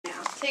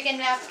Take a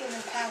napkin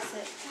and pass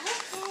it.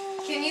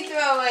 Can you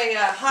throw a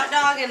hot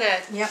dog and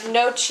a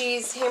no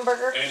cheese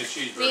hamburger? And a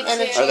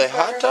cheeseburger. Are they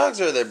hot dogs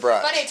or are they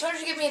brats? Buddy, I told you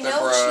to give me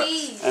no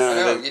cheese.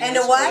 And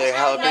a what? Are they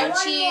No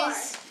jalapeno?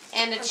 cheese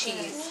and a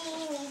cheese.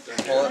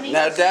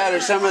 Now, Dad, are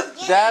some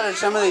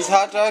of these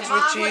hot dogs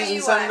with cheese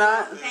and some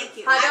not? Thank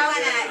you. Hot I dog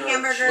want a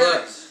hamburger.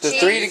 Look, The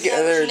three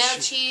together. No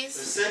The cheese.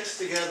 6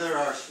 together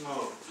are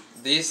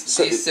smoked. these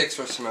 6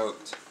 were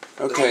smoked.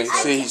 Okay,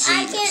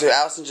 so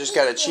Allison just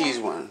got a cheese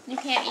one. You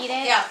can't eat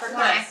it? Yeah, for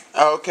Christ.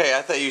 Oh, okay,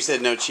 I thought you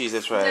said no cheese.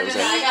 That's what I was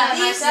saying.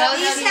 These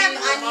have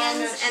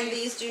onions and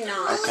these do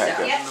not. Okay,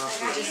 good.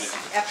 Just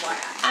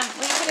FYI.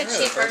 Will you put a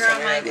cheeseburger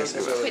on my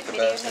quick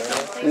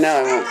videotape? No,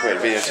 I won't quit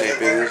videotaping.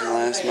 This is the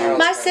last moment.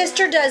 My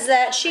sister does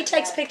that. She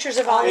takes pictures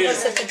of all of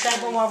us at the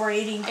table while we're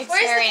eating. It's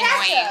very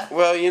annoying.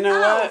 Well, you know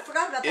what?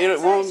 Forgot about that.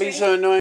 It won't be so annoying.